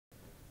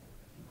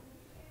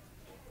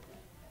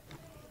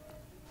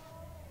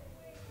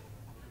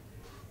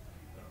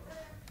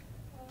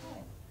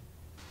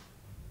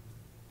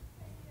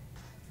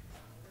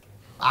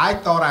I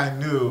thought I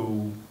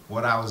knew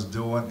what I was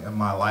doing in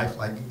my life.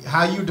 Like,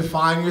 how you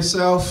define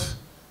yourself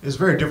is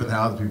very different than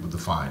how other people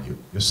define you.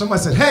 If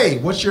somebody said, hey,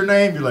 what's your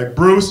name? You're like,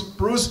 Bruce.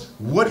 Bruce,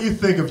 what do you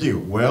think of you?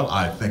 Well,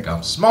 I think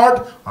I'm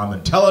smart, I'm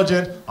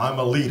intelligent, I'm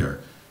a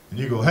leader. And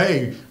you go,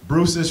 hey,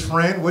 Bruce's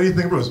friend, what do you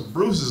think of Bruce?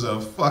 Bruce is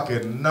a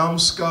fucking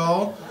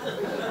numbskull.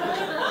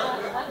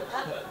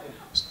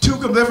 It's two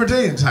different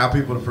things how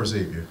people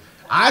perceive you.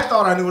 I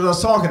thought I knew what I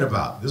was talking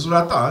about. This is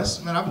what I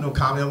thought. Man, I've been doing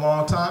comedy a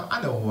long time.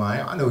 I know who I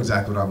am. I know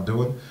exactly what I'm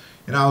doing.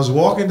 And I was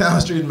walking down the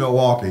street in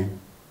Milwaukee.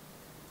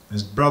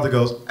 His brother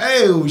goes,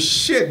 hey, oh,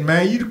 shit,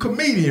 man, you the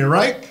comedian,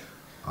 right?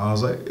 I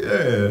was like,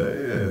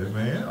 yeah,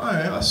 man. All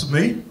right, that's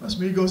me. That's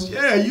me. He goes,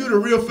 yeah, you the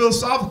real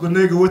philosophical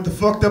nigga with the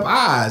fucked up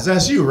eyes.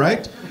 That's you,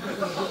 right?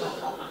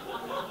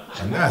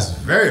 And that's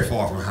very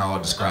far from how I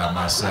describe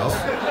myself.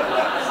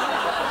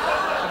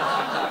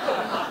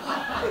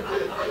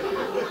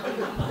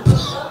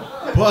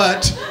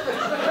 But,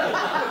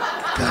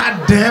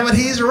 God damn it,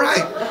 he's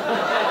right.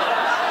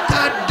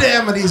 God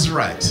damn it, he's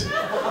right.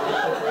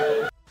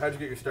 How'd you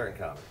get your start in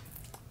comedy?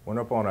 Went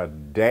up on a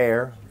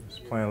dare. I was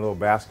playing a little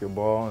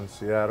basketball in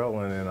Seattle,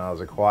 and then I was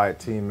a quiet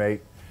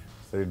teammate.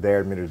 So they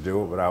dared me to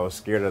do it, but I was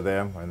scared of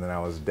them. And then I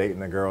was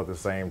dating a girl at the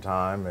same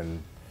time,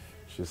 and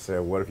she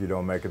said, what if you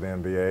don't make it to the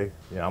NBA?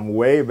 You know, I'm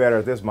way better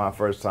at this my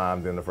first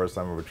time than the first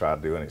time I ever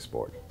tried to do any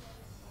sport.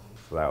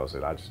 So that was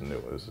it. I just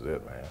knew this is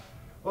it, man.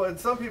 Well, and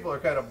some people are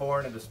kind of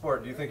born into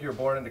sport. Do you think you were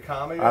born into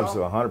comedy at all?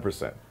 Absolutely,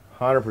 100%.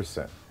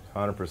 100%.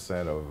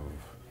 100% of...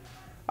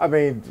 I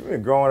mean,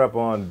 growing up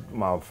on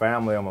my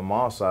family, on my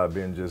mom's side,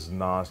 being just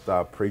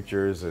nonstop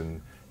preachers,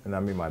 and I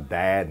mean, my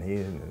dad, and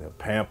he's a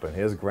pimp, and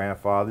his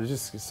grandfather,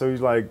 just, so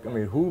he's like, I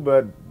mean, who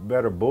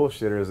better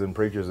bullshitters than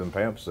preachers and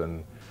pimps?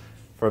 And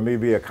for me to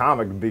be a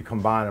comic, to be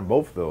combining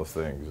both of those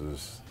things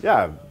is,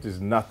 yeah,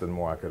 there's nothing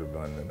more I could have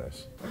done than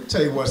this. Let me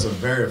tell you what's a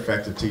very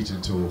effective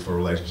teaching tool for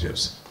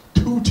relationships.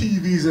 2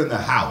 TVs in the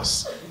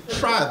house.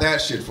 Try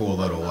that shit for a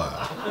little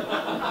while.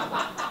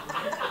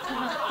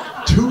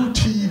 2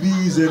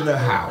 TVs in the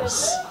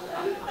house.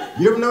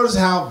 You ever notice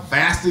how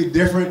vastly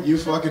different you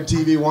fucking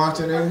TV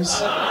watching is?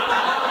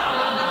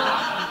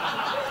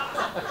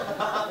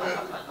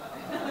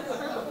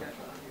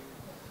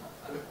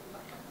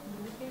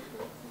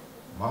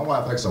 My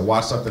wife likes to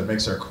watch something that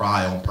makes her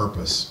cry on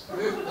purpose.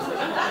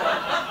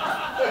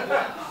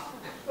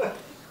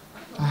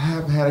 I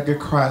haven't had a good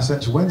cry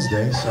since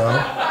Wednesday, so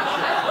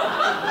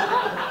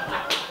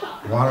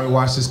why don't we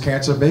watch this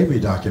cancer baby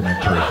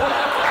documentary?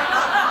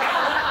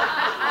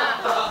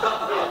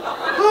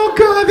 Oh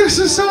God, this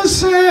is so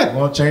sad.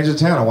 Well, change the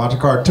channel, watch a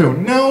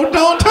cartoon. No,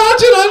 don't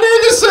touch it, I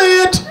need to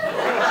see it.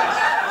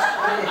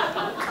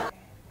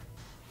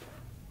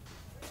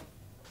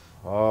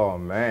 Oh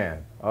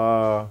man,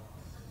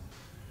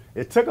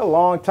 it took a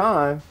long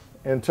time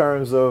in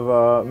terms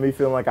of me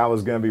feeling like I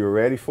was going to be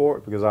ready for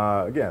it, because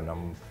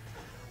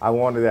I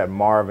wanted that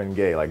Marvin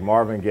Gaye, like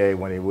Marvin Gaye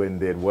when he went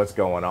and did What's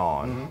Going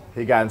On. Mm-hmm.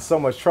 He got in so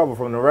much trouble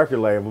from the record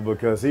label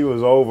because he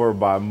was over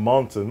by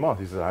months and months.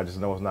 He said, I just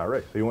know it's not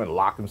ready. So he went and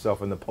locked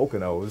himself in the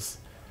Poconos,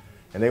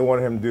 and they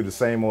wanted him to do the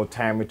same old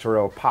Tammy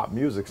Terrell pop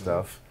music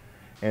stuff.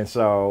 And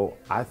so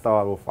I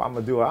thought, well, if I'm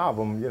gonna do an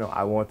album, you know,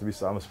 I want it to be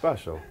something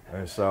special.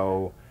 And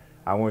so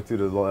I went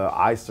through the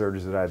eye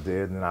surgeries that I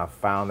did, and I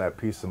found that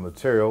piece of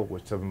material,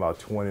 which took about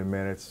 20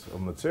 minutes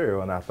of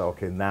material, and I thought,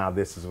 okay, now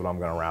this is what I'm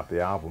gonna wrap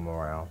the album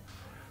around.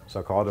 So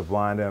I called it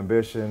Blind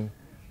Ambition,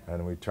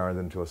 and we turned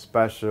it into a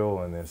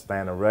special, and then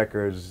Standard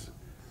Records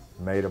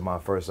made it my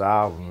first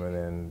album, and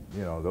then,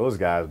 you know, those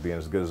guys being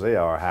as good as they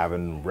are,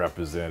 having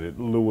represented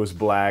Lewis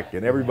Black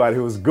and everybody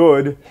who was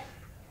good,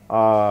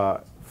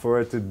 for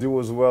it to do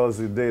as well as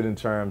it did in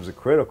terms of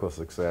critical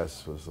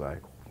success was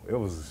like, it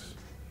was,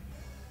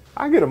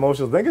 I get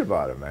emotional thinking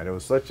about it, man. It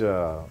was such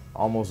a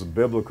almost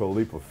biblical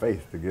leap of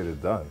faith to get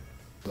it done.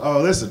 Oh,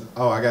 listen,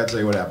 I gotta tell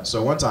you what happened.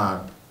 So one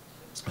time,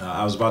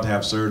 I was about to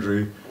have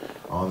surgery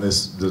on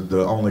this,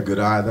 the only good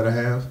eye that I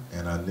have,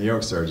 and a New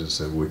York surgeon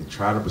said, we can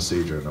try the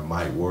procedure and it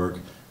might work,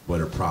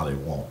 but it probably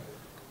won't.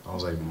 I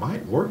was like,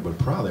 might work, but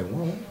probably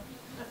won't?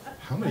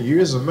 How many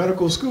years of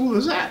medical school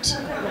is that?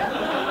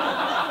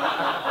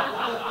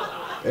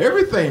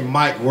 Everything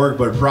might work,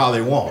 but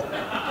probably won't.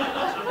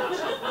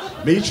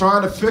 Me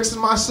trying to fix it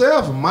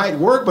myself, it might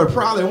work, but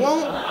probably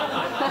won't.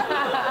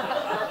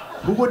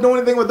 Who would do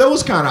anything with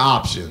those kind of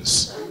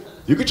options?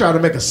 You could try to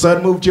make a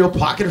sudden move to your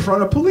pocket in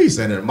front of police,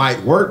 and it might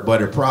work,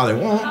 but it probably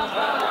won't.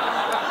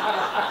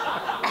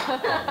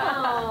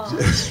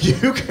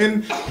 You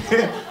can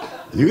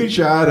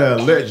try to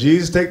let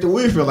Jesus take the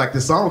wheel, feel like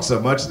the song so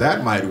much,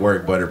 that might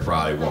work, but it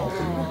probably won't.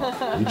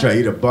 You try to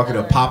eat a bucket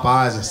of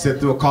Popeyes and sit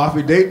through a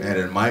coffee date, and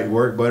it might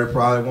work, but it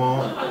probably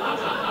won't.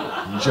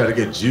 You try to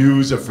get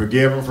Jews to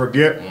forgive and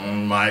forget,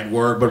 might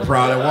work, but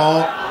probably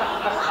won't.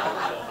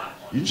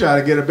 You try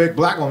to get a big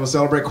black woman to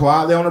celebrate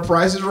quietly on The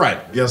Price is Right.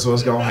 Guess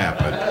what's gonna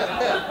happen?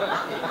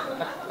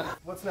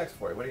 What's next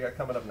for you? What do you got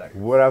coming up next?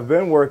 What I've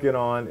been working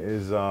on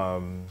is, I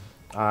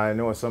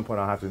know at some point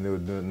I'll have to do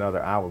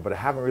another hour, but I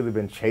haven't really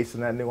been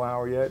chasing that new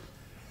hour yet.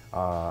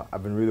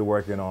 I've been really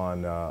working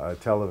on a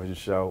television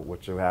show,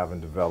 which we have in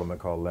development,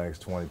 called Lenox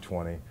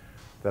 2020,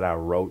 that I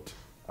wrote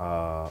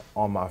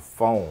on my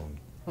phone.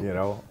 You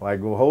know, like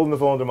holding the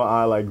phone to my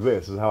eye like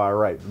this is how I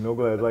write. No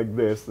glasses like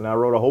this, and I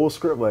wrote a whole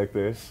script like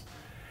this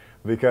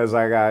because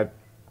I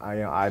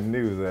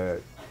knew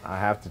that I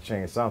have to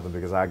change something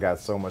because I got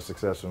so much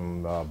success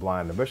from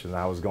Blind Ambition.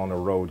 I was going the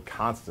road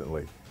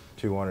constantly,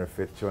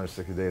 250,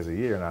 260 days a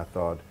year, and I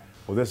thought,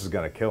 well, this is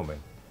going to kill me,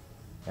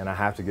 and I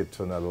have to get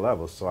to another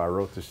level. So I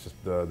wrote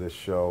this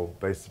show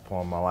based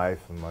upon my life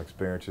and my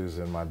experiences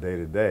and my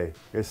day-to-day.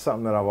 It's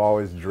something that I've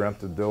always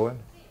dreamt of doing,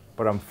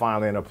 but I'm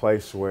finally in a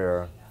place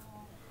where,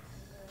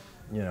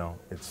 you know,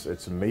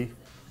 it's me.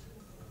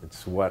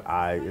 It's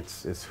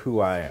it's who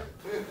I am.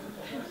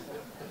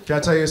 Can I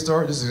tell you a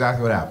story? This is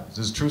exactly what happened. This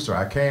is a true story.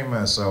 I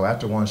came, so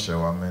after one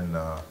show, I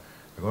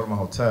go to my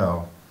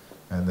hotel,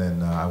 and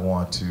then I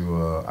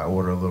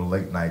order a little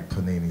late night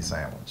panini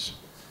sandwich.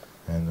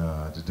 And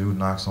the dude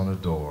knocks on the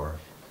door.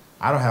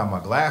 I don't have my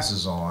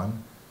glasses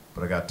on,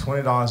 but I got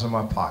 $20 in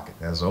my pocket.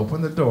 As I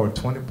open the door,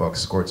 20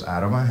 bucks squirts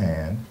out of my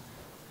hand.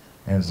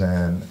 And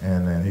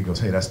then he goes,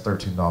 hey, that's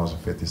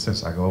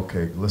 $13.50. I go,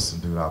 okay, listen,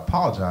 dude, I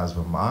apologize,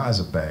 but my eyes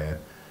are bad.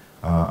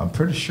 I'm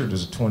pretty sure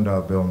there's a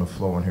 $20 bill on the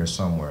floor in here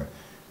somewhere.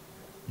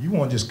 You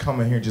want to just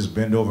come in here, just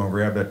bend over and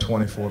grab that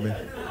 20 for me?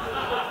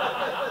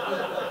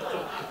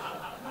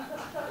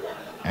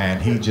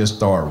 And he just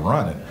started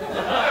running.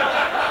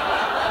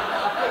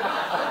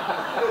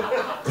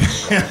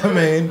 I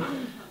mean,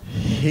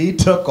 he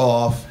took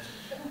off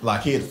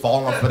like he had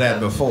fallen for that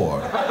before.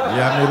 You know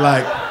what I mean?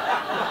 Like,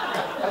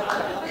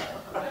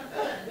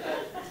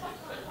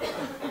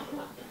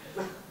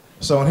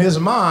 so in his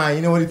mind,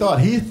 you know what he thought?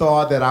 He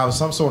thought that I was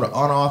some sort of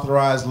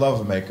unauthorized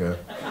lovemaker.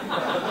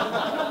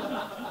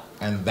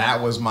 And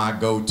that was my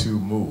go-to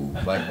move.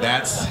 Like,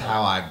 that's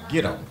how I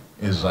get them.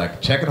 Is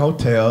like checking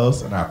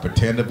hotels, and I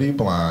pretend to be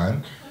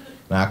blind,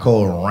 and I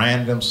call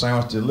random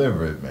sandwich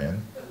delivery,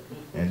 man.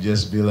 And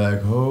just be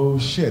like, oh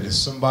shit, is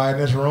somebody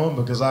in this room?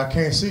 Because I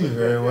can't see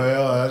very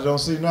well. I don't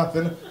see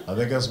nothing. I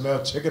think I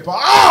smell chicken pie.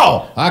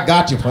 Oh! I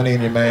got you,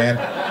 Panini man.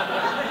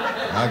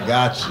 I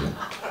got you.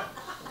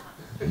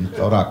 You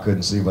thought I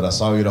couldn't see, but I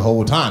saw you the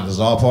whole time. This is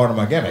all part of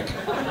my gimmick.